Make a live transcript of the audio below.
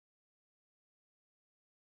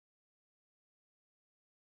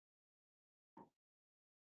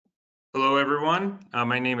Hello, everyone.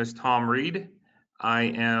 My name is Tom Reed. I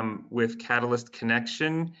am with Catalyst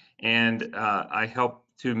Connection, and I help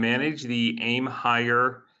to manage the AIM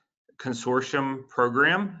Hire Consortium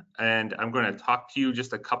program. And I'm going to talk to you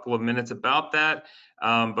just a couple of minutes about that.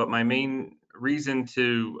 But my main reason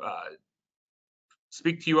to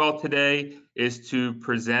speak to you all today is to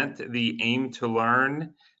present the AIM2Learn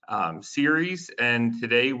series. And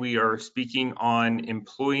today we are speaking on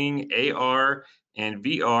employing AR and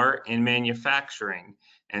VR in manufacturing.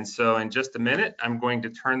 And so in just a minute, I'm going to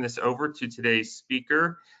turn this over to today's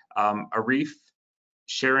speaker, Arif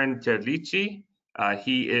Sharon Terlici.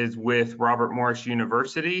 He is with Robert Morris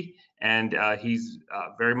University, and he's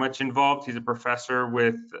very much involved. He's a professor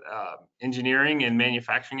with engineering and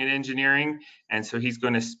manufacturing and engineering, and so he's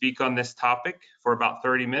going to speak on this topic for about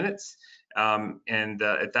 30 minutes.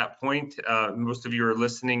 At that point, most of you are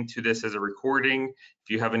listening to this as a recording. If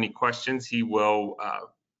you have any questions, he will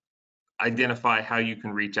identify how you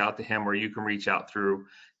can reach out to him, or you can reach out through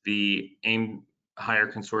the AIM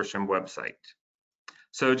Hire Consortium website.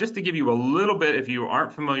 So just to give you a little bit, if you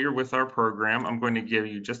aren't familiar with our program, I'm going to give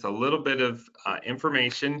you just a little bit of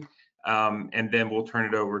information, and then we'll turn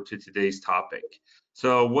it over to today's topic.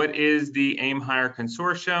 So what is the AIM Hire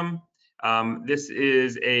Consortium? This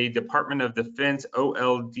is a Department of Defense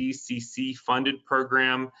OLDCC funded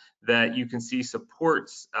program that you can see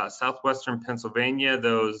supports southwestern Pennsylvania,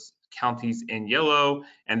 those counties in yellow,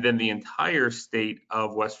 and then the entire state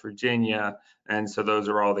of West Virginia. And so those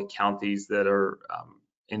are all the counties that are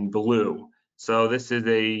in blue. So this is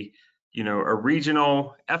a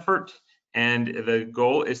regional effort, and the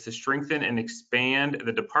goal is to strengthen and expand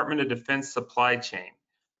the Department of Defense supply chain.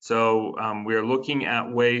 So we are looking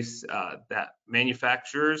at ways that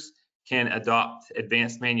manufacturers can adopt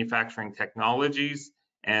advanced manufacturing technologies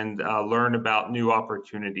and learn about new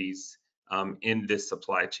opportunities in this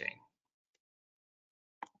supply chain.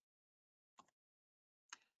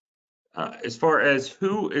 As far as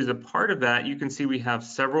who is a part of that, you can see we have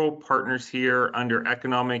several partners here under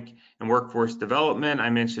economic and workforce development. I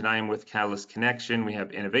mentioned I am with Catalyst Connection. We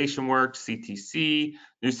have Innovation Works, CTC,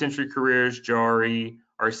 New Century Careers, JARI,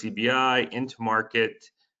 RCBI, Into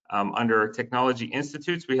Market. Under Technology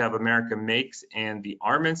Institutes, we have America Makes and the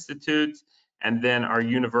ARM Institute. And then our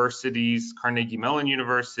universities, Carnegie Mellon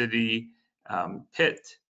University,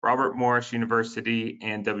 Pitt, Robert Morris University,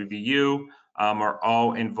 and WVU. Are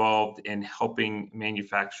all involved in helping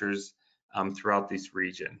manufacturers throughout this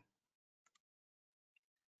region.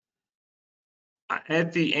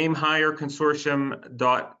 At the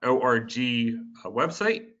aimhireconsortium.org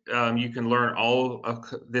website, you can learn all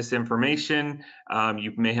of this information.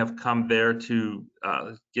 You may have come there to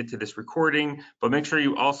get to this recording, but make sure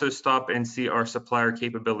you also stop and see our supplier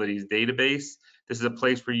capabilities database. This is a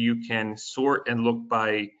place where you can sort and look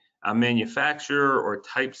by manufacturer or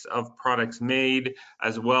types of products made,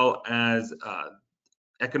 as well as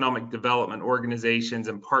economic development organizations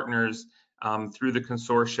and partners through the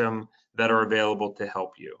consortium that are available to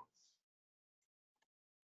help you.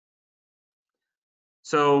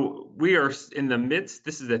 So we are in the midst,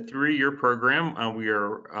 this is a 3-year program. We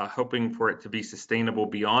are hoping for it to be sustainable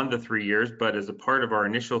beyond the 3 years, but as a part of our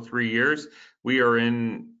initial 3 years, we are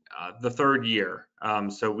in the 3rd year.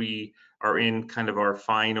 So we are in kind of our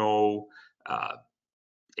final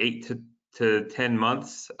 8 to 10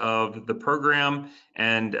 months of the program,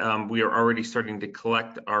 and we are already starting to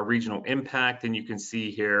collect our regional impact. And you can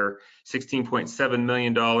see here $16.7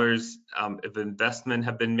 million of investment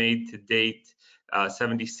have been made to date,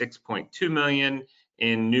 76.2 million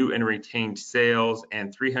in new and retained sales,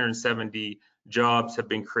 and 370 jobs have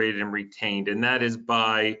been created and retained. And that is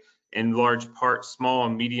by, in large part, small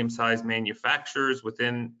and medium-sized manufacturers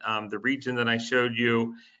within the region that I showed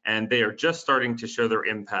you, and they are just starting to show their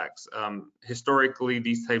impacts. Historically,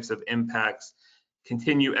 these types of impacts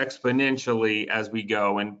continue exponentially as we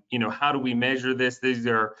go. And how do we measure this? These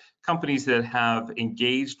are companies that have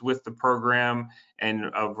engaged with the program in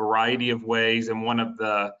a variety of ways, and one of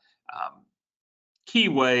the key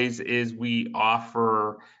ways is we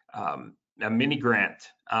offer a mini grant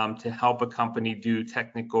to help a company do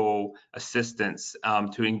technical assistance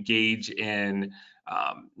to engage in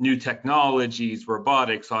new technologies,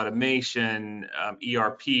 robotics, automation,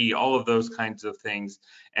 ERP, all of those kinds of things.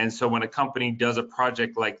 And so when a company does a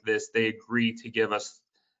project like this, they agree to give us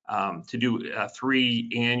to do 3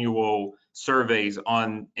 annual surveys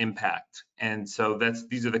on impact. And so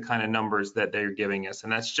these are the kind of numbers that they're giving us,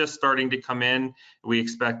 and that's just starting to come in. We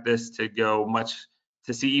expect this to go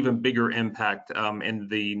to see even bigger impact in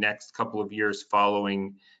the next couple of years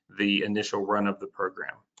following the initial run of the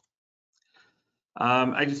program.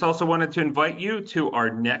 I just also wanted to invite you to our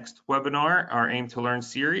next webinar, our Aim to Learn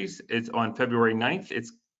series. It's on February 9th.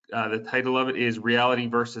 It's the title of it is Reality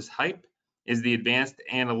versus Hype. Is the advanced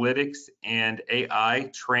analytics and AI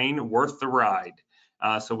train worth the ride?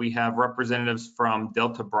 So we have representatives from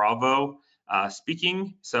Delta Bravo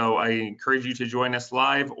speaking. So I encourage you to join us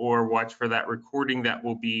live or watch for that recording that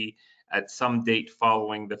will be at some date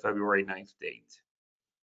following the February 9th date.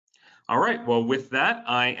 All right, well, with that,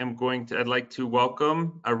 I'd like to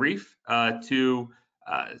welcome Arif to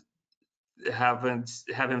have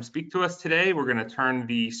him speak to us today. We're going to turn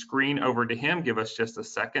the screen over to him. Give us just a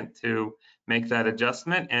second to make that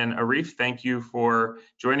adjustment. And Arif, thank you for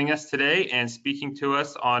joining us today and speaking to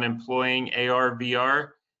us on employing AR, VR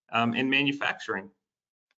in manufacturing.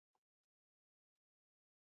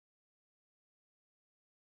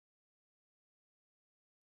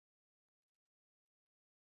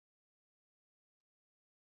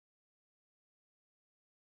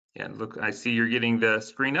 Yeah, look, I see you're getting the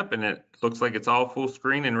screen up and it looks like it's all full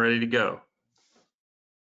screen and ready to go.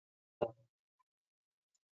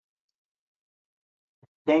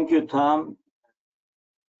 Thank you, Tom,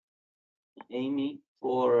 Amy,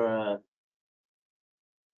 for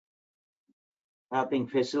helping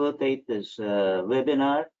facilitate this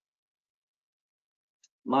webinar.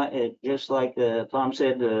 Just like Tom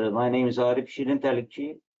said, my name is Arif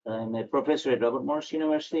Şirintelikçi. I'm a professor at Robert Morris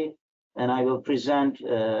University, and I will present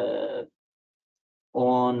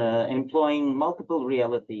on employing multiple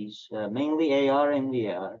realities, mainly AR and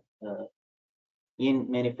VR,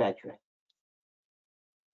 in manufacturing.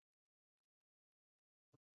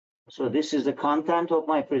 So this is the content of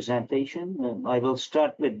my presentation. I will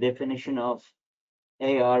start with definition of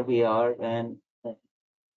AR, VR, and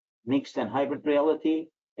mixed and hybrid reality,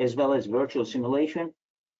 as well as virtual simulation,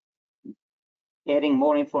 adding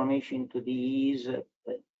more information to these,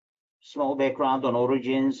 small background on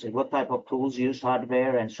origins, what type of tools use,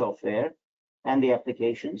 hardware and software, and the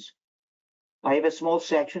applications. I have a small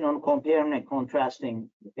section on comparing and contrasting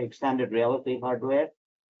extended reality hardware.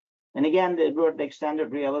 And again, the word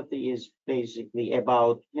extended reality is basically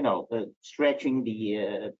about, stretching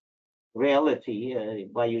the reality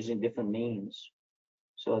by using different means.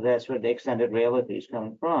 So that's where the extended reality is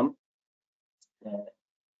coming from.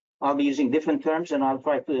 I'll be using different terms and I'll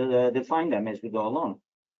try to define them as we go along.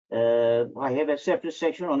 I have a separate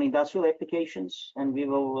section on industrial applications, and we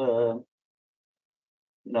will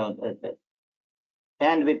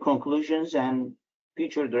end with conclusions and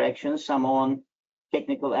future directions, some on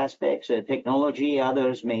technical aspects, technology,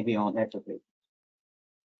 others maybe on applications.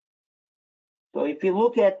 So if you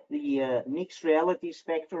look at the mixed reality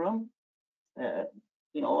spectrum,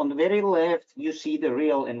 on the very left, you see the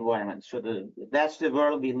real environment. So that's the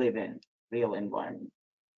world we live in, real environment.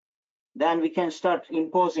 Then we can start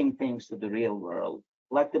imposing things to the real world,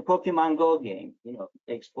 like the Pokemon Go game,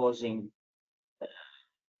 exposing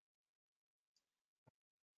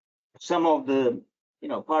some of the,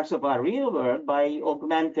 parts of our real world by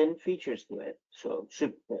augmenting features to it. So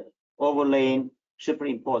overlaying,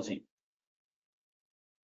 superimposing.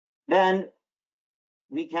 Then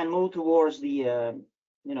we can move towards the,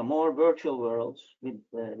 more virtual worlds with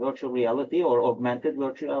virtual reality or augmented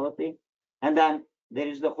virtuality. And then there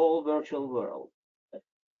is the whole virtual world.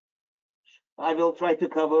 I will try to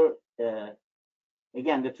cover,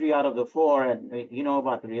 again, the 3 out of the 4, and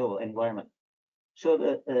about the real environment. So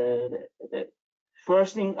the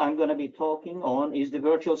first thing I'm going to be talking on is the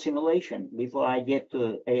virtual simulation before I get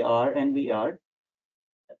to AR and VR.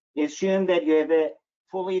 Assume that you have a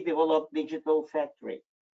fully developed digital factory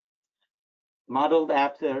modeled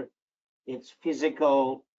after its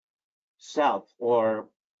physical self, or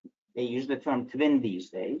they use the term twin these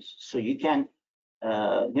days. So you can,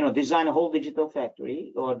 design a whole digital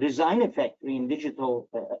factory or design a factory in digital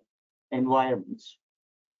environments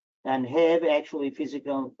and have actually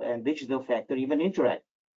physical and digital factory even interact.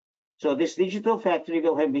 So this digital factory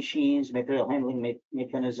will have machines, material handling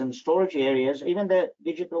mechanisms, storage areas, even the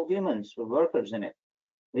digital humans or workers in it.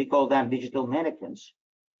 We call them digital mannequins.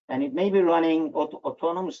 And it may be running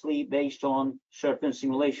autonomously based on certain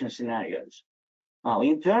simulation scenarios. Now,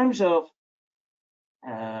 in terms of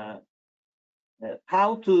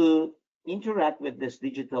how to interact with this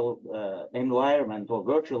digital environment or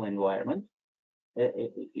virtual environment,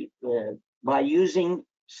 by using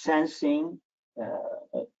sensing,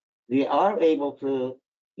 we are able to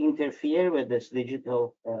interfere with this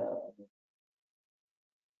digital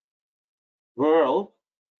world,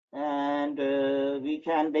 and we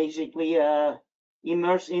can basically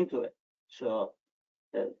immerse into it. So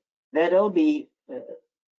that'll be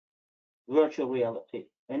virtual reality.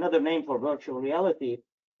 Another name for virtual reality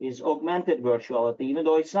is augmented virtuality, even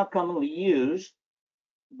though it's not commonly used,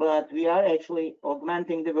 but we are actually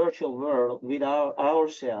augmenting the virtual world with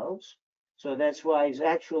ourselves. So that's why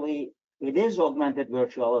it is augmented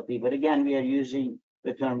virtuality, but again, we are using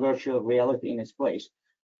the term virtual reality in its place.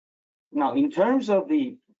 Now, in terms of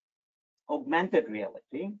the augmented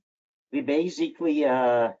reality, we basically,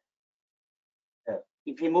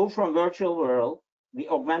 if we move from virtual world, we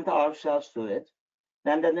augment ourselves to it.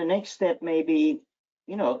 Then the next step may be,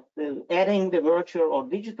 adding the virtual or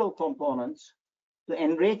digital components to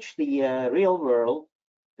enrich the real world,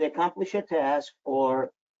 to accomplish a task,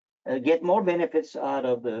 or get more benefits out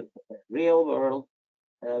of the real world.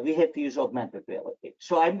 We have to use augmented reality.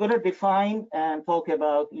 So I'm going to define and talk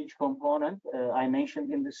about each component I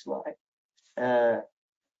mentioned in this slide.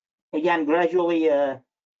 Again, gradually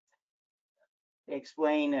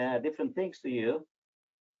explain different things to you.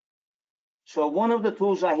 So one of the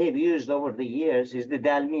tools I have used over the years is the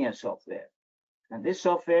Dalmia software. And this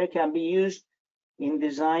software can be used in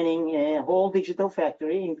designing a whole digital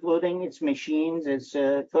factory, including its machines, its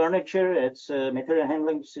furniture, its material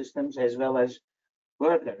handling systems, as well as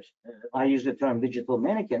workers. I use the term digital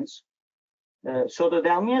mannequins. So the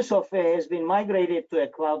Dalmia software has been migrated to a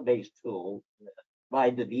cloud-based tool by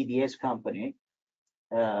the DDS company.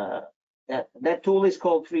 That tool is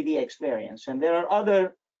called 3D Experience, and there are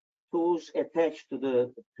other tools attached to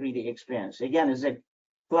the 3D Experience. Again, it's a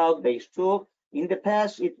cloud-based tool. In the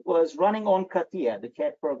past, it was running on CATIA, the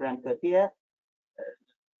CAD program CATIA,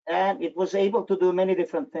 and it was able to do many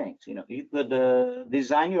different things. You could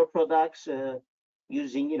design your products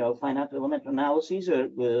using, finite element analysis, or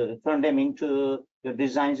turn them into your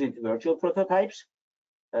designs into virtual prototypes.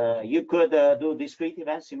 You could do discrete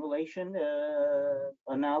event simulation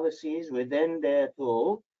analyses within the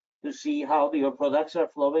tool to see how your products are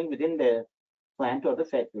flowing within the plant or the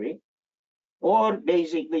factory. Or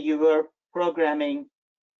basically, you were programming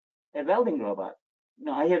a welding robot.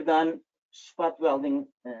 I have done spot welding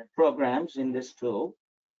programs in this tool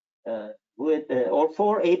or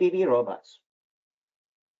for ABB robots.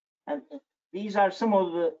 And these are some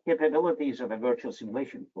of the capabilities of a virtual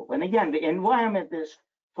simulation tool. And again, the environment is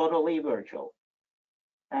totally virtual.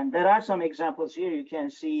 And there are some examples here. You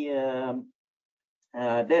can see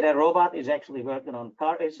that a robot is actually working on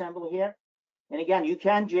car assembly here. And again, you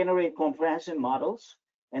can generate comprehensive models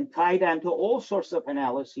and tie them to all sorts of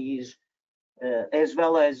analyses, as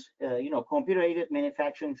well as computer-aided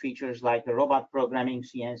manufacturing features like the robot programming,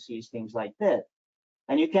 CNCs, things like that.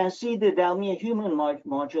 And you can see the Dalmia human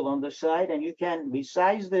module on the side, and you can,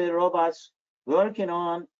 besides the robots working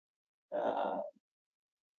on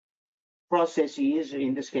processes,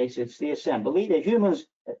 in this case, it's the assembly, the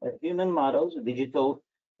human models, digital,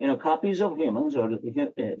 copies of humans or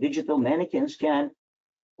digital mannequins can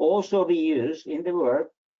also be used in the work.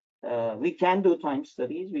 We can do time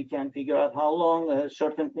studies. We can figure out how long a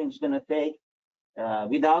certain thing's going to take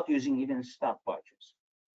without using even stopwatches.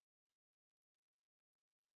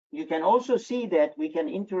 You can also see that we can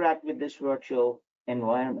interact with this virtual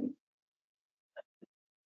environment.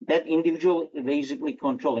 That individual basically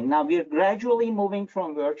controlling. Now we're gradually moving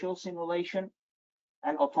from virtual simulation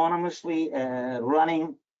and autonomously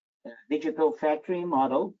running digital factory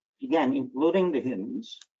model, again, including the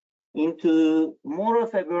humans, into more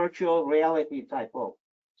of a virtual reality type of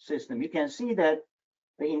system. You can see that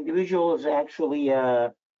the individual is actually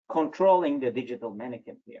controlling the digital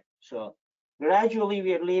mannequin here. So gradually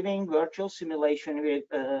we're leaving virtual simulation,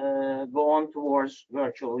 we're going towards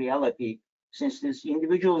virtual reality, since this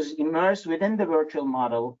individual is immersed within the virtual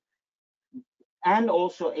model and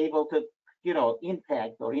also able to,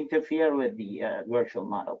 impact or interfere with the virtual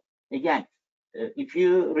model. Again, if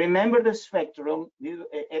you remember the spectrum,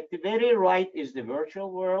 at the very right is the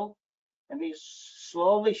virtual world, and we're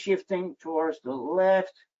slowly shifting towards the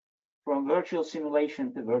left from virtual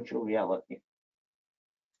simulation to virtual reality.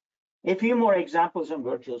 A few more examples on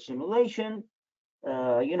virtual simulation.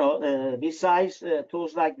 Besides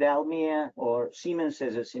tools like Dalmia or Siemens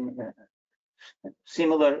has a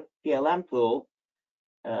similar PLM tool,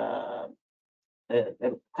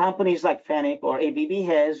 companies like Fanuc or ABB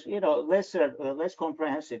has, less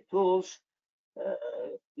comprehensive tools.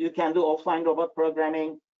 You can do offline robot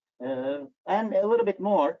programming and a little bit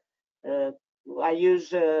more. I use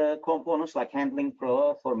components like Handling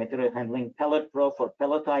Pro for material handling, Pellet Pro for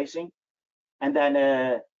pelletizing, and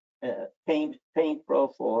then Paint Pro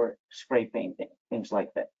for spray painting, things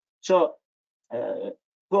like that. So two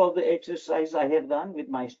of the exercises I have done with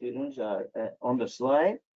my students are on the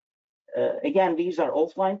slide. Again, these are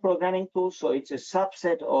offline programming tools, so it's a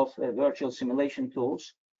subset of virtual simulation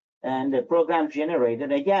tools, and the program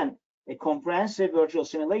generated. Again, a comprehensive virtual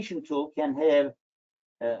simulation tool can have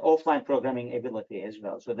offline programming ability as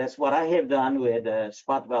well. So that's what I have done with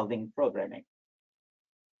spot welding programming.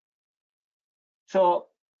 So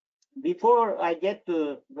before I get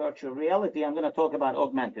to virtual reality, I'm going to talk about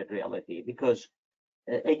augmented reality because,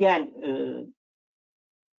 again,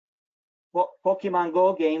 Pokemon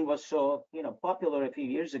Go game was so popular a few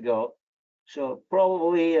years ago. So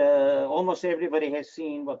probably almost everybody has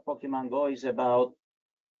seen what Pokemon Go is about,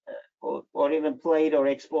 or even played or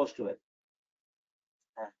exposed to it.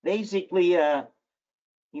 Basically,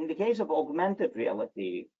 in the case of augmented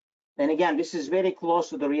reality, and again, this is very close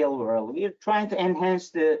to the real world, we're trying to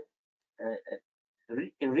enhance the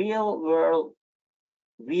real world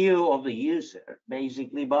view of the user,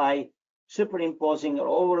 basically by superimposing or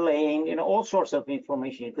overlaying, all sorts of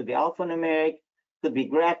information. It could be alphanumeric, could be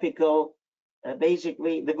graphical.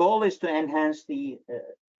 Basically, the goal is to enhance the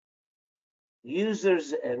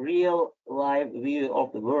user's real live view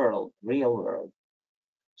of the world, real world.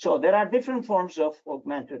 So there are different forms of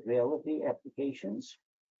augmented reality applications.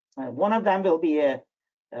 One of them will be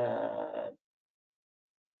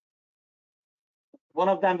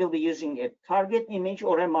using a target image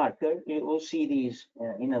or a marker. You will see these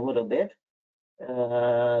in a little bit.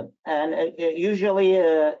 Usually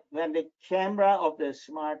when the camera of the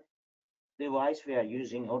smart device we are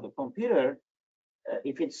using or the computer,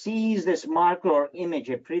 if it sees this marker or image,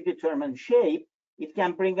 a predetermined shape, it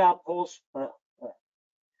can bring up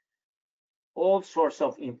all sorts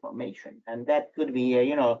of information. And that could be,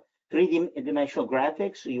 3D-dimensional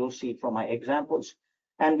graphics. You'll see from my examples.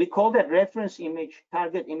 And we call that reference image,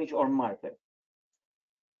 target image, or marker.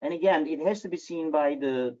 And again, it has to be seen by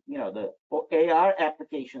the AR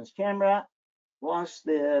applications camera. Once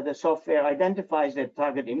the software identifies that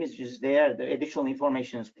target image is there, the additional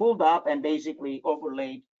information is pulled up and basically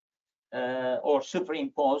overlaid or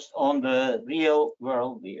superimposed on the real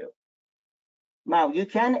world view. Now, you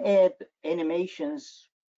can add animations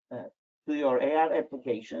to your AR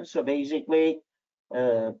application. So basically,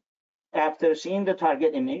 after seeing the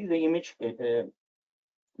target image,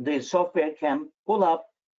 the software can pull up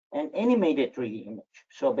an animated 3D image.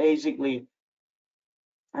 So basically,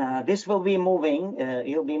 this will be moving.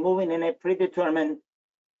 You'll be moving in a predetermined,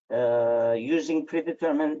 using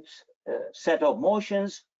predetermined set of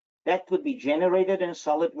motions that could be generated in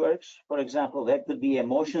SolidWorks. For example, that could be a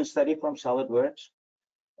motion study from SolidWorks,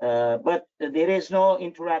 but there is no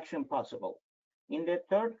interaction possible. In the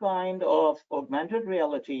third kind of augmented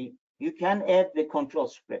reality, you can add the control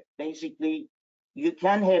script. Basically, you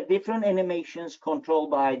can have different animations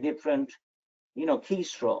controlled by different,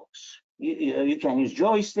 keystrokes. You can use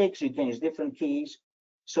joysticks, you can use different keys.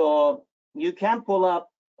 So you can pull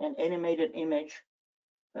up an animated image.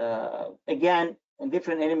 Again,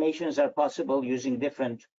 different animations are possible using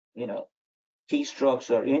different,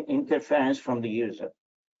 keystrokes or interference from the user.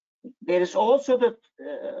 There is also the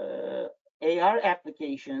AR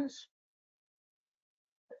applications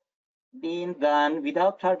being done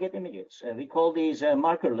without target images. We call these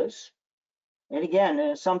markerless. And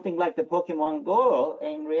again, something like the Pokemon Go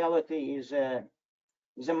in reality is a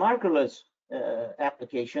markerless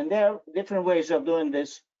application. There are different ways of doing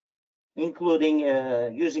this, including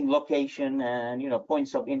using location and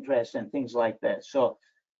points of interest and things like that. So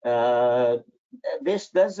this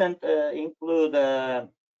doesn't include a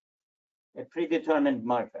predetermined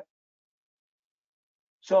marker.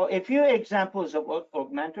 So a few examples of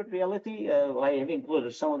augmented reality. I have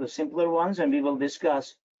included some of the simpler ones, and we will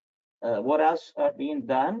discuss what else are being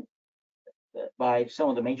done by some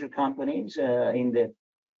of the major companies in the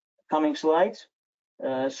coming slides.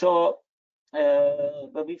 But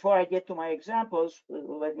before I get to my examples,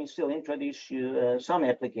 let me still introduce you some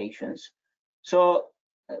applications. So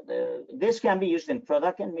this can be used in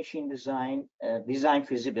product and machine design, design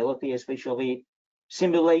feasibility, especially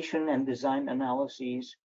simulation and design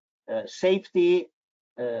analyses, safety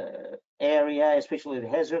area, especially the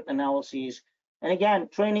hazard analyses, and again,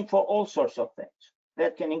 training for all sorts of things.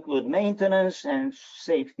 That can include maintenance and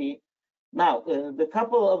safety. Now, the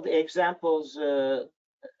couple of the examples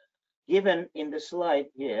given in the slide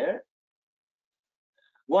here,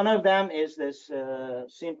 one of them is this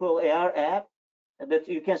simple AR app that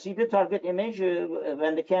you can see the target image.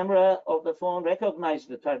 When the camera of the phone recognizes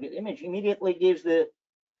the target image, immediately gives the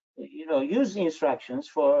use instructions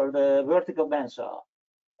for the vertical bandsaw.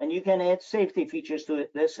 And you can add safety features to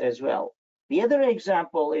this as well. The other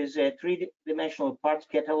example is a 3D-dimensional parts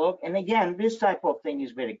catalog. And again, this type of thing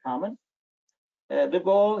is very common. The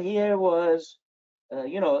goal here was,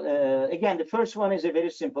 again, the first one is a very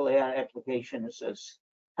simple AR application. It says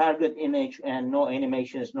target image and no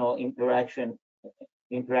animations, no interaction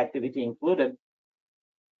interactivity included.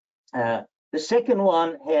 The second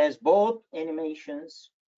one has both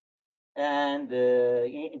animations and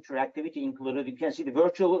interactivity included. You can see the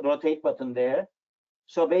virtual rotate button there.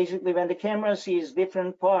 So basically, when the camera sees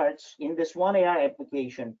different parts in this one AR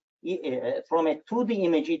application, from a 2D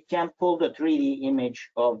image, it can pull the 3D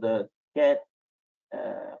image of the CAD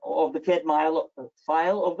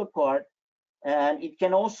file of the part, and it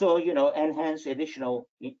can also, enhance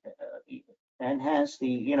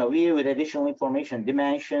the view with additional information,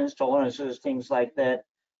 dimensions, tolerances, things like that.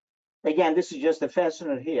 Again, this is just a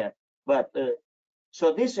fastener here, but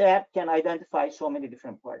so this app can identify so many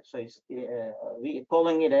different parts. So it's we're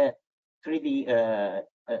calling it a 3D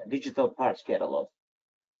digital parts catalog.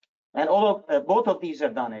 And both of these are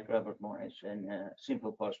done at Robert Morris in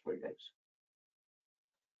simple parts projects.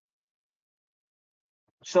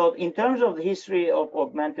 So in terms of the history of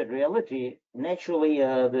augmented reality, naturally,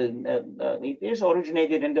 it is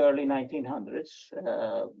originated in the early 1900s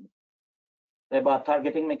about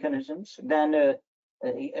targeting mechanisms. Then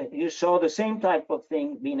you saw the same type of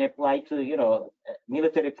thing being applied to,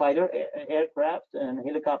 military fighter aircraft and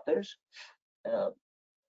helicopters.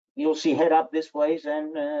 You'll see head-up displays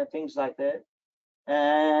and things like that.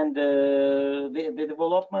 And the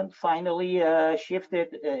development finally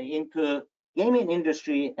shifted into gaming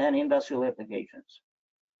industry and industrial applications.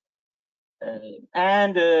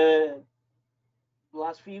 And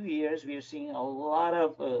last few years, we're seeing a lot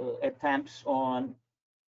of attempts on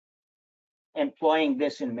employing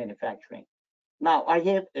this in manufacturing. Now, I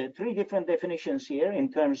have 3 different definitions here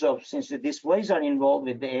in terms of, since the displays are involved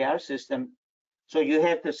with the AR system, so you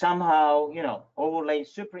have to somehow, overlay,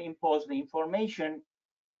 superimpose the information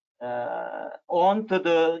onto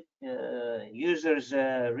the user's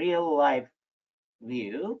real life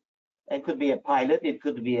view. It could be a pilot, it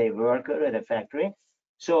could be a worker at a factory.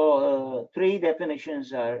 So 3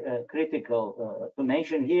 definitions are critical to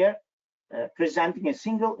mention here. Presenting a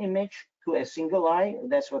single image to a single eye,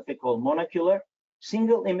 that's what we call monocular.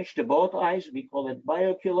 Single image to both eyes, we call it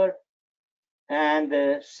biocular.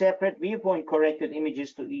 And separate viewpoint corrected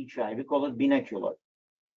images to each eye, we call it binocular.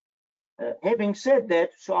 Having said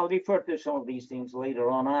that, so I'll refer to some of these things later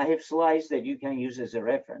on. I have slides that you can use as a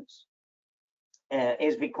reference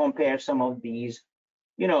as we compare some of these,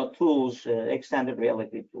 tools, extended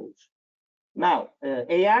reality tools. Now,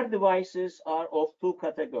 AR devices are of 2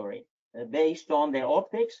 categories based on their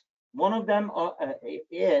optics. One of them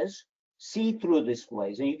is see-through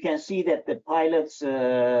displays, and you can see that the pilot's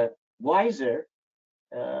visor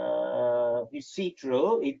is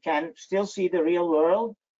see-through. It can still see the real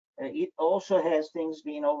world. It also has things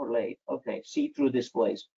being overlaid. Okay, see-through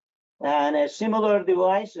displays. And a similar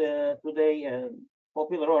device today,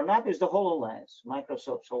 popular or not, is the HoloLens.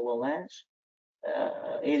 Microsoft's HoloLens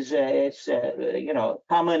it's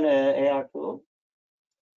common AR tool.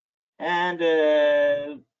 And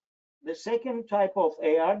the second type of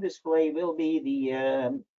AR display will be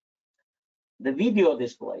the video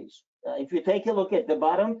displays. If you take a look at the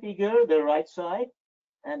bottom figure, the right side,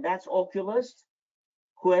 and that's Oculus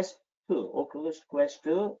Quest 2, Oculus Quest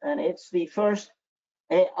 2, and it's the first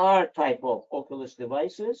AR type of Oculus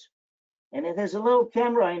devices. And it has a little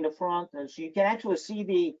camera in the front, so you can actually see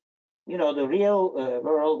the real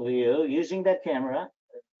world view using that camera,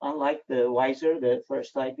 unlike the visor, the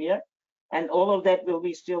first type here. And all of that will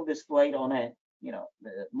be still displayed on a,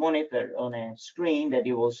 the monitor, on a screen that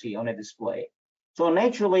you will see on a display. So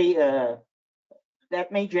naturally,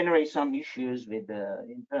 that may generate some issues with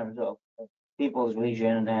in terms of people's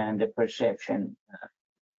vision and the perception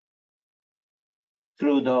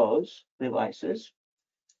through those devices.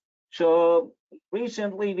 So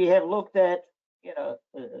recently, we have looked at,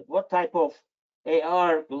 what type of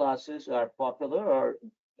AR glasses are popular or,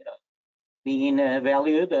 being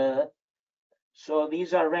valued. So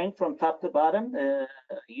these are ranked from top to bottom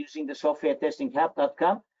using the software testing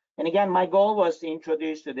hub.com. And again, my goal was to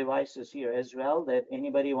introduce the devices here as well, that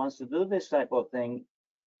anybody wants to do this type of thing,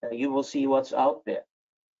 you will see what's out there.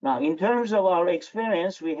 Now, in terms of our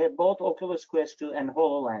experience, we have both Oculus Quest 2 and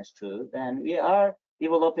HoloLens 2, and we are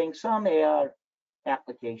developing some AR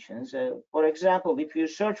applications. For example, if you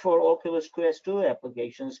search for Oculus Quest 2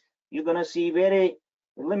 applications, you're going to see very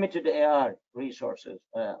limited AR resources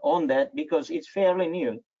on that because it's fairly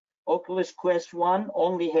new. Oculus Quest 1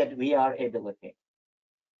 only had VR ability.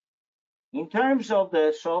 In terms of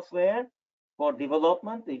the software for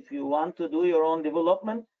development, if you want to do your own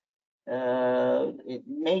development,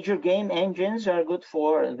 major game engines are good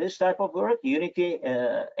for this type of work. Unity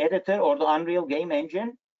editor or the Unreal game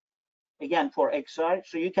engine, again for XR.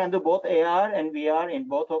 So you can do both AR and VR in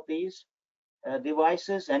both of these.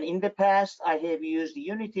 devices. And in the past, I have used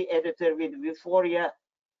Unity editor with Vuforia,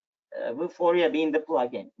 Vuforia being the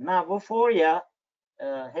plugin. Now, Vuforia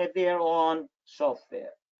had their own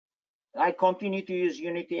software. I continue to use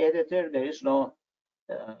Unity editor. There is no,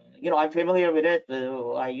 I'm familiar with it.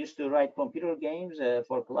 I used to write computer games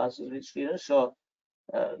for classes with students, so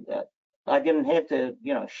I didn't have to,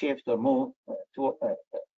 shift or move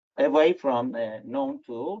away from a known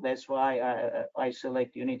tool. That's why I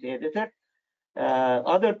select Unity editor.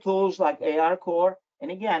 Other tools like AR Core,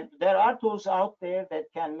 and again, there are tools out there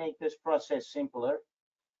that can make this process simpler,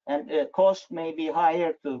 and cost may be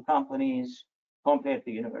higher to companies compared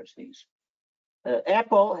to universities.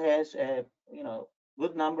 Apple has a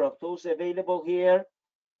good number of tools available here,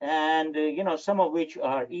 and some of which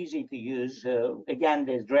are easy to use. Again,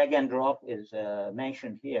 this drag and drop is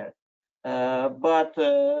mentioned here, but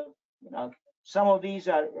some of these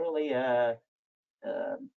are really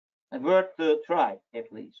worth to try,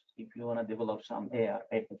 at least if you want to develop some AR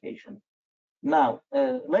application. Now,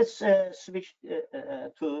 let's switch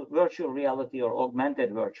to virtual reality or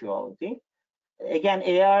augmented virtuality. Again,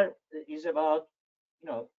 AR is about,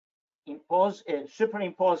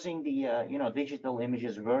 superimposing the, digital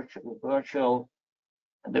images, the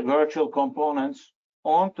virtual components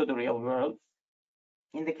onto the real world.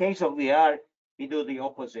 In the case of VR, we do the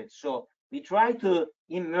opposite. So we try to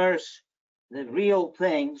immerse the real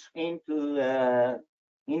things into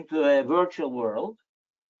a virtual world.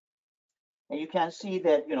 And you can see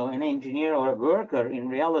that, an engineer or a worker in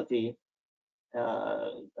reality,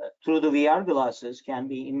 through the VR glasses, can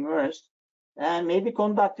be immersed and maybe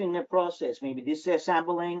conducting a process, maybe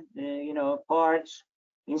disassembling, parts,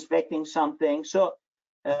 inspecting something. So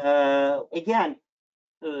again,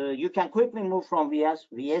 you can quickly move from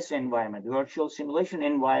VS environment, virtual simulation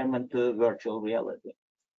environment, to virtual reality.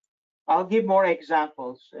 I'll give more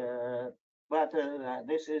examples, but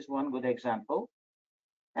this is one good example.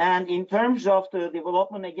 And in terms of the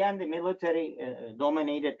development, again, the military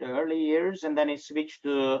dominated the early years, and then it switched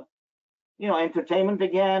to, entertainment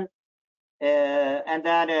again, and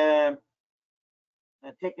then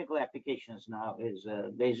technical applications now is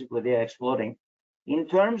basically they're exploding. In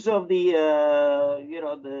terms of the,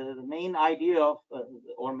 the main idea of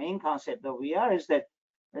or main concept of VR is that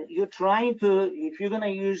you're trying to, if you're going to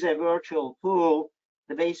use a virtual tool,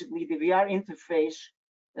 basically the VR interface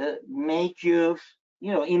make you,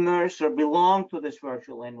 immerse or belong to this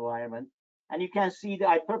virtual environment. And you can see that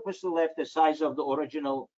I purposely left the size of the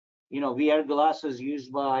original, VR glasses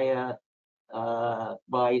used by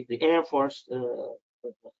the Air Force,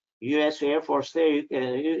 U.S. Air Force. There,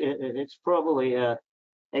 it's probably an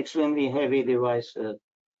extremely heavy device.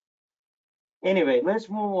 Anyway, let's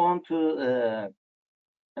move on to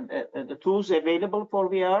the tools available for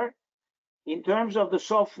VR. In terms of the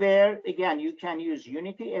software, again, you can use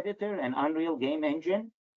Unity Editor and Unreal Game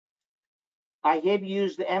Engine. I have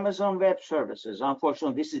used the Amazon Web Services.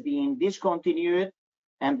 Unfortunately, this is being discontinued,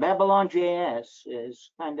 and Babylon.js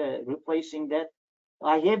is kind of replacing that.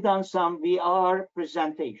 I have done some VR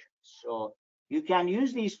presentations. So you can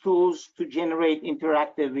use these tools to generate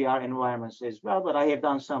interactive VR environments as well, but I have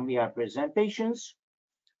done some VR presentations.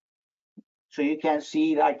 So you can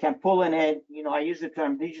see I can pull in a, I use the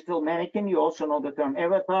term digital mannequin. You also know the term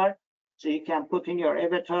avatar. So you can put in your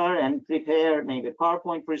avatar and prepare maybe a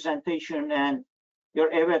PowerPoint presentation, and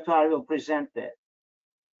your avatar will present that.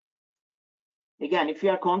 Again, if you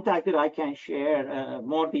are contacted, I can share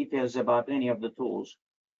more details about any of the tools.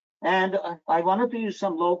 And I wanted to use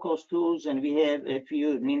some low-cost tools, and we have a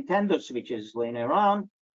few Nintendo Switches laying around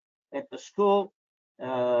at the school.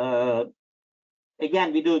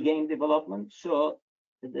 Again, we do game development. So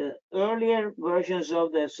the earlier versions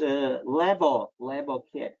of this Labo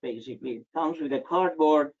kit basically comes with a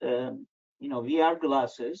cardboard, VR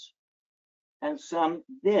glasses and some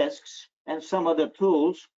discs and some other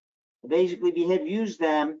tools. Basically, we have used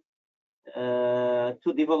them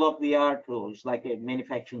to develop VR tools like a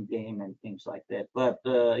manufacturing game and things like that. But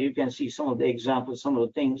you can see some of the examples, some of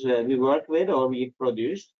the things we worked with or we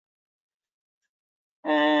produced.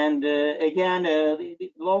 And again,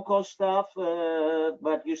 the low-cost stuff,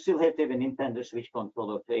 but you still have to have a Nintendo Switch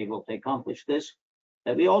controller to be able to accomplish this.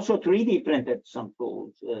 We also 3D printed some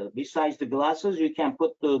tools. Besides the glasses, you can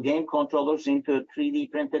put the game controllers into 3D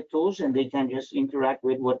printed tools, and they can just interact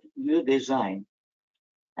with what you design.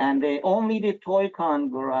 And only the Toy-Con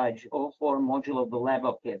Garage 04 module of the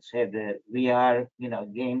Labo kits have the VR,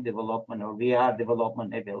 game development or VR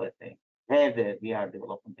development ability. Have the VR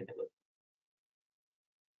development ability.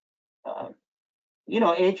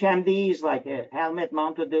 HMDs like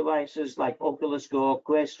helmet-mounted devices like Oculus Go,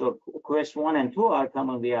 Quest, or Quest 1 and 2 are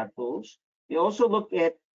common VR tools. We also look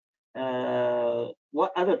at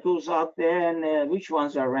what other tools out there and which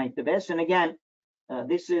ones are ranked the best. And again,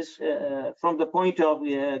 this is from the point of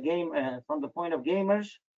gamers.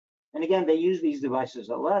 And again, they use these devices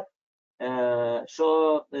a lot.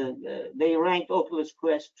 So they ranked Oculus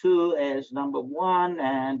Quest 2 as #1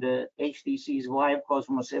 and HTC's Vive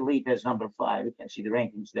Cosmos Elite as #5. You can see the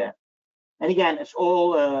rankings there. And again, it's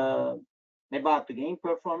all about the game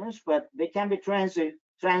performance, but they can be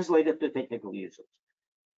translated to technical users.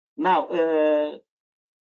 Now,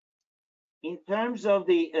 in terms of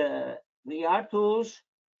the VR tools,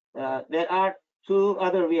 there are two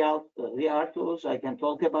other VR tools I can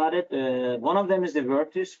talk about it. One of them is the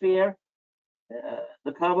Vertisphere.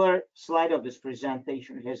 The cover slide of this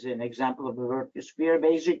presentation has an example of the Vertisphere.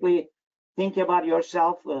 Basically, think about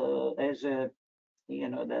yourself as a,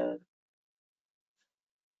 the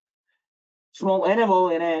small animal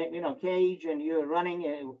in a cage, and you're running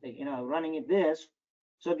running at this.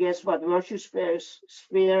 So guess what?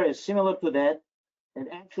 Vertisphere is similar to that, and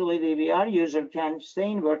actually the VR user can stay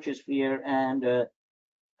in Vertisphere and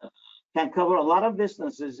can cover a lot of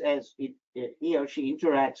distances as he or she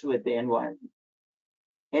interacts with the environment.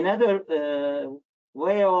 Another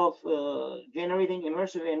way of generating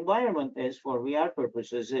immersive environment is for VR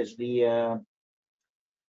purposes is the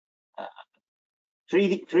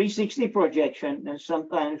 360 projection, and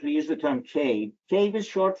sometimes we use the term CAVE. CAVE is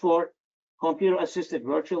short for computer-assisted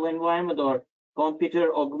virtual environment or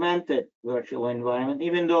computer augmented virtual environment,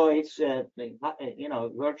 even though it's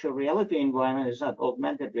virtual reality environment is not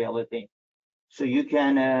augmented reality. So you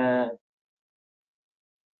can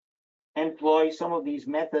employ some of these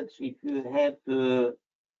methods if you have to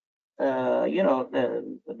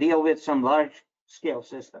deal with some large scale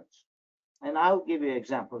systems. And I'll give you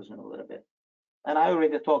examples in a little bit. And I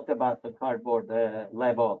already talked about the cardboard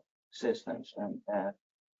Lego systems, and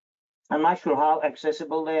I'm not sure how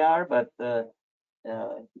accessible they are, but if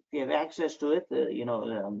you have access to it,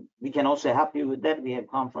 we can also help you with that. We have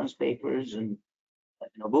conference papers and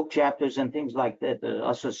book chapters and things like that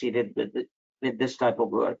associated with this type of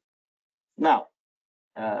work. Now,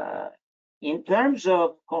 in terms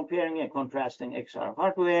of comparing and contrasting XR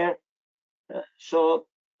hardware, so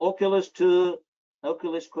Oculus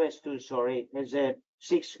Quest 2, sorry, has a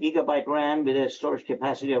 6 GB RAM with a storage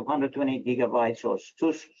capacity of 128 GB or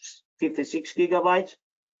 256 GB,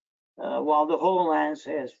 while the HoloLens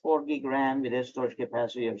has 4 GB RAM with a storage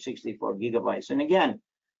capacity of 64 GB. And again,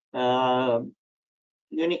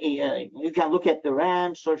 you can look at the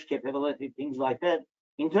RAM, storage capability, things like that.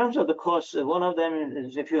 In terms of the cost, one of them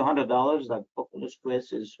is a few $100s, like Oculus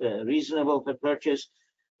Quest is reasonable to purchase,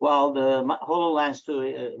 while the HoloLens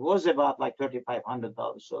 2 was about like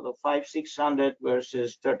 $3,500. So the 500-600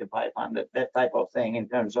 versus 3,500, that type of thing in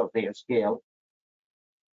terms of their scale.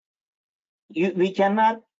 We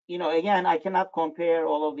cannot, again, I cannot compare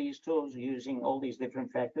all of these tools using all these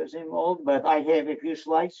different factors involved, but I have a few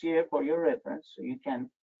slides here for your reference. So you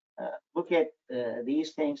can look at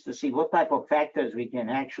these things to see what type of factors we can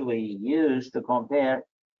actually use to compare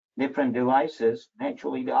different devices.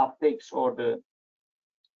 Actually, the optics or the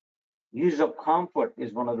use of comfort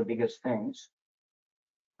is one of the biggest things.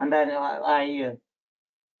 And then I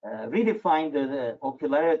redefined the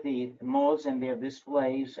ocularity modes and their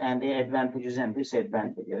displays and their advantages and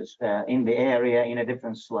disadvantages in the area in a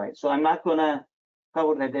different slide. So I'm not going to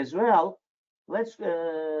cover that as well. Let's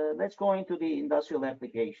go into the industrial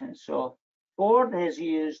applications. So Ford has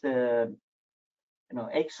used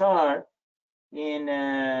XR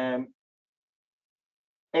in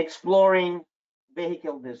exploring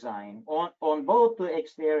vehicle design on both the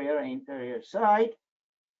exterior and interior side,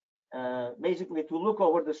 basically to look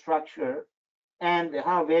over the structure and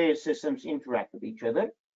how various systems interact with each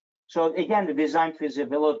other. So again, the design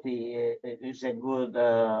feasibility is a good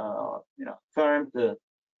term to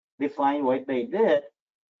define what they did.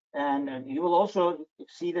 And you will also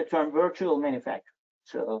see the term virtual manufacturing.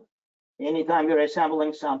 So anytime you're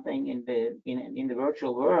assembling something in the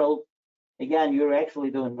virtual world, again, you're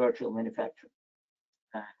actually doing virtual manufacturing.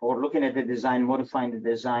 Or looking at the design, modifying the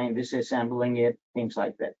design, disassembling it, things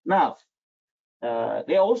like that. Now,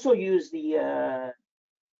 they also use the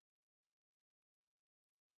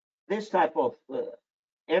this type of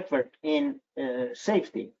effort in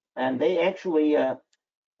safety, and they actually,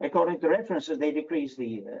 according to references, they decrease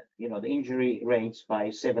the the injury rates by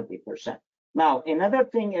 70%. Now, another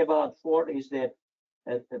thing about Ford is that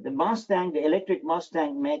the Mustang, the electric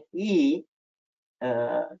Mustang Mach-E,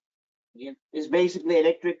 is basically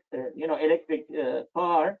electric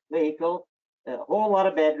car vehicle, a whole lot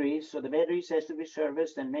of batteries. So the batteries has to be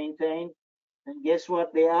serviced and maintained. And guess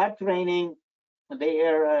what? They are training they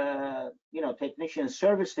are, technicians,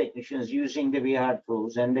 service technicians using the VR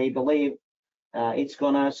tools, and they believe it's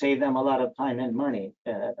gonna save them a lot of time and money.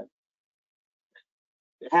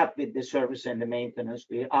 Help with the service and the maintenance,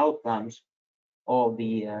 the outcomes of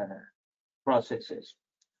the processes.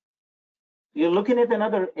 You're looking at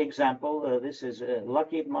another example. This is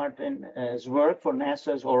Lockheed Martin's work for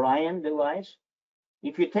NASA's Orion device.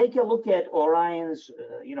 If you take a look at Orion's,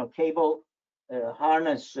 cable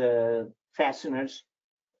harness fasteners,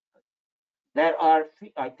 there are,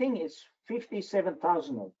 I think it's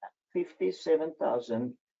 57,000 of them.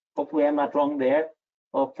 57,000, hopefully I'm not wrong there,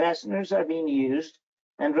 of fasteners are being used.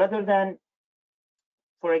 And rather than,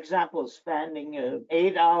 for example, spending an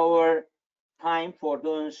 8-hour time for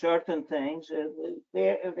doing certain things,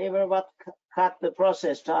 they were what cut the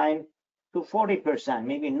process time to 40%,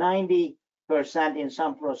 maybe 90% in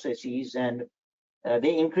some processes, and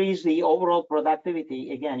they increase the overall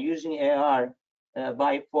productivity, again, using AR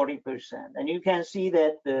by 40%. And you can see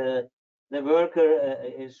that the worker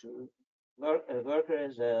is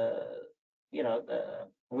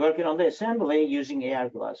working on the assembly using AR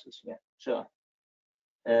glasses. Yeah. So,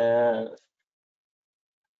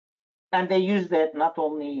 and they use that not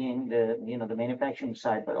only in the manufacturing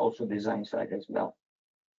side, but also design side as well.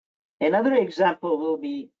 Another example will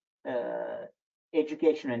be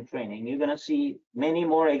education and training. You're going to see many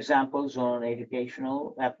more examples on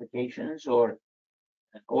educational applications or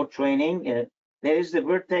training. There is the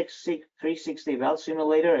Vertex 360 Well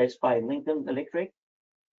Simulator, as by Lincoln Electric.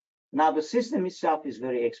 Now, the system itself is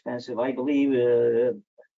very expensive. I believe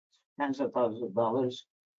tens of thousands of dollars.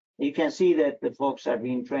 You can see that the folks are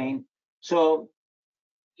being trained. So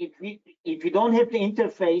if you don't have to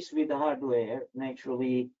interface with the hardware,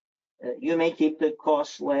 naturally, you may keep the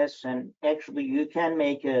costs less, and actually you can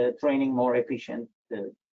make training more efficient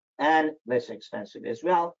and less expensive as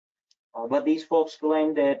well. But these folks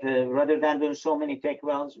claim that rather than doing so many tech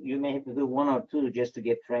welds, you may have to do 1 or 2 just to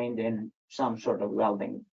get trained in some sort of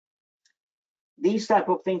welding. These type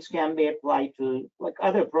of things can be applied to like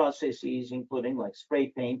other processes, including like spray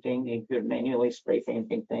painting, if you're manually spray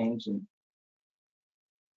painting things. And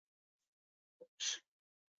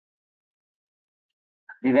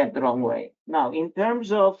we went the wrong way. Now, in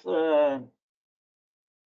terms of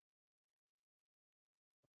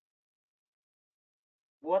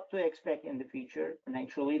what to expect in the future, and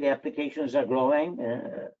actually the applications are growing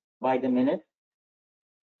by the minute,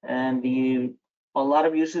 and a lot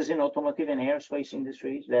of uses in automotive and aerospace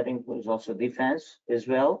industries. That includes also defense as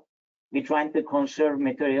well. We're trying to conserve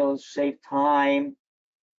materials, save time,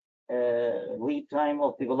 lead time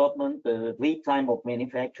of development, lead time of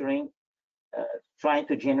manufacturing, trying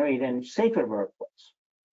to generate a safer workplace.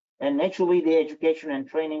 And actually, the education and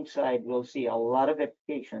training side will see a lot of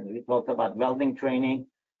applications. We talked about welding training.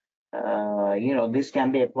 This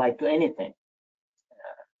can be applied to anything.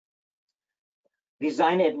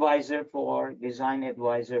 Design advisor for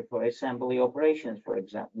assembly operations, for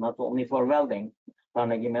example, not only for welding.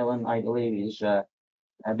 Carnegie Mellon, I believe, is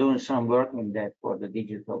doing some work in that for the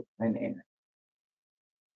digital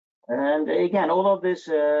and again, all of this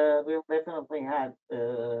will definitely have,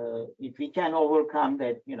 if we can overcome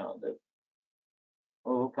that,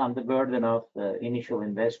 overcome the burden of the initial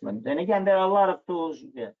investment. And again, there are a lot of tools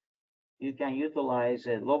you can utilize,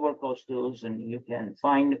 lower cost tools, and you can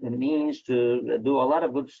find a means to do a lot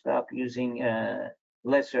of good stuff using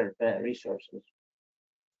lesser resources.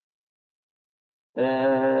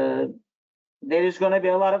 There is going to be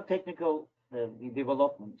a lot of technical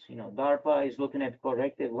developments. DARPA is looking at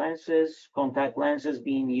corrective lenses, contact lenses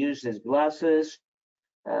being used as glasses,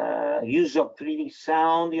 use of 3D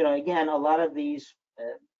sound. Again, a lot of these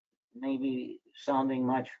may be sounding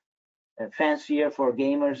much fancier for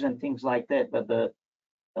gamers and things like that, but the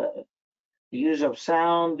use of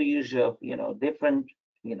sound, the use of different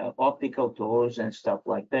optical tools and stuff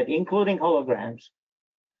like that, including holograms.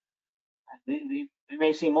 We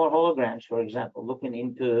may see more holograms, for example, looking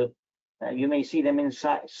into. You may see them in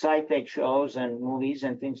sci-tech shows and movies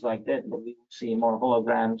and things like that, but we will see more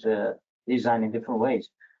holograms designed in different ways.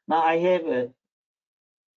 Now, I have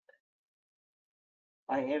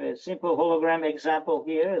a simple hologram example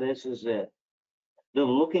here. This is the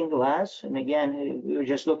looking glass, and again, we were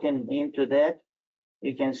just looking into that.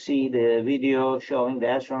 You can see the video showing the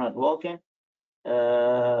astronaut walking.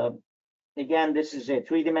 Again, this is a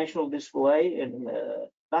 3-dimensional display, and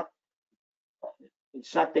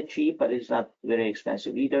it's not that cheap, but it's not very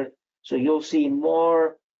expensive either. So you'll see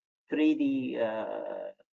more 3D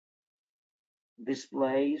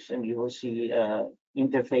displays, and you will see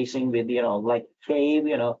interfacing with, like Cave,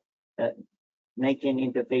 making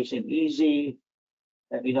interfacing easy.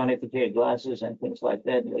 You don't have to wear glasses and things like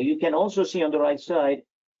that. You can also see on the right side,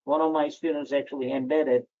 one of my students actually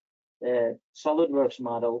embedded a SolidWorks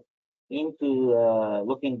model into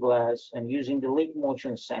Looking Glass and using the leap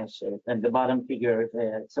motion sensor, and the bottom figure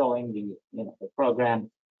showing the the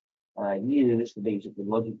program used, basically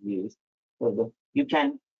logic used. So you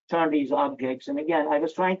can turn these objects, and again, I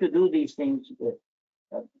was trying to do these things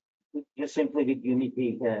just simply with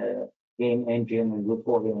Unity game engine and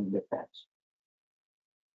reporting in the past.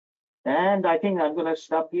 And I think I'm going to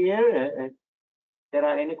stop here. If there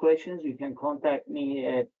are any questions, you can contact me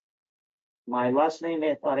at my last name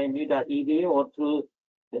at rmu.edu or through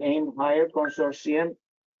the AIM Higher Consortium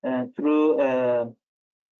through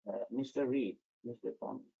Mr. Reed, Mr.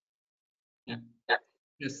 Tom. Yeah.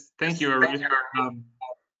 Yes, thank you, Arif.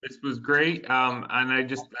 This was great. And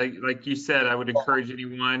like you said, I would encourage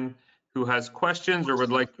anyone who has questions or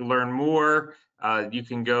would like to learn more, you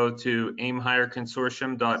can go to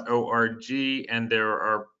aimhigherconsortium.org, and there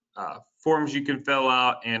are forms you can fill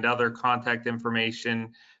out and other contact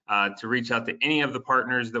information to reach out to any of the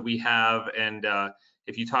partners that we have. And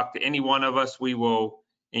if you talk to any one of us, we will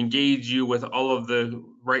engage you with all of the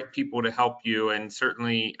right people to help you. And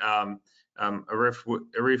certainly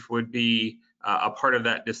Arif would be a part of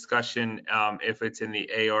that discussion if it's in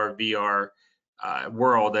the AR, VR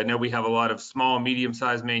world. I know we have a lot of small,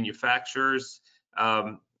 medium-sized manufacturers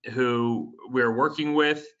who we're working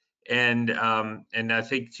with, and I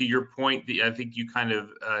think to your point, I think you kind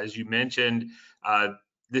of, as you mentioned,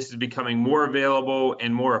 this is becoming more available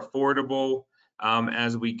and more affordable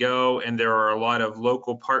as we go, and there are a lot of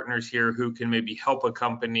local partners here who can maybe help a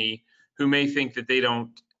company who may think that they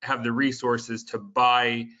don't have the resources to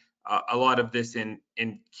buy a lot of this and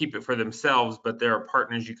keep it for themselves, but there are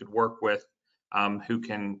partners you could work with who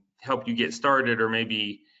can help you get started, or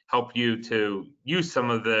maybe help you to use some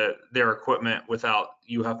of their equipment without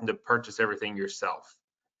you having to purchase everything yourself.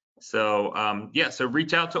 So yeah, so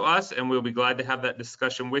reach out to us and we'll be glad to have that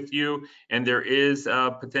discussion with you. And there is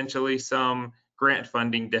potentially some grant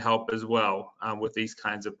funding to help as well with these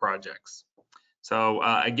kinds of projects. So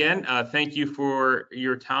again, thank you for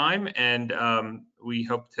your time, and we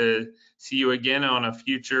hope to see you again on a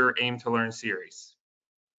future AIM2Learn series.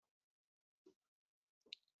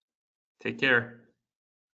 Take care.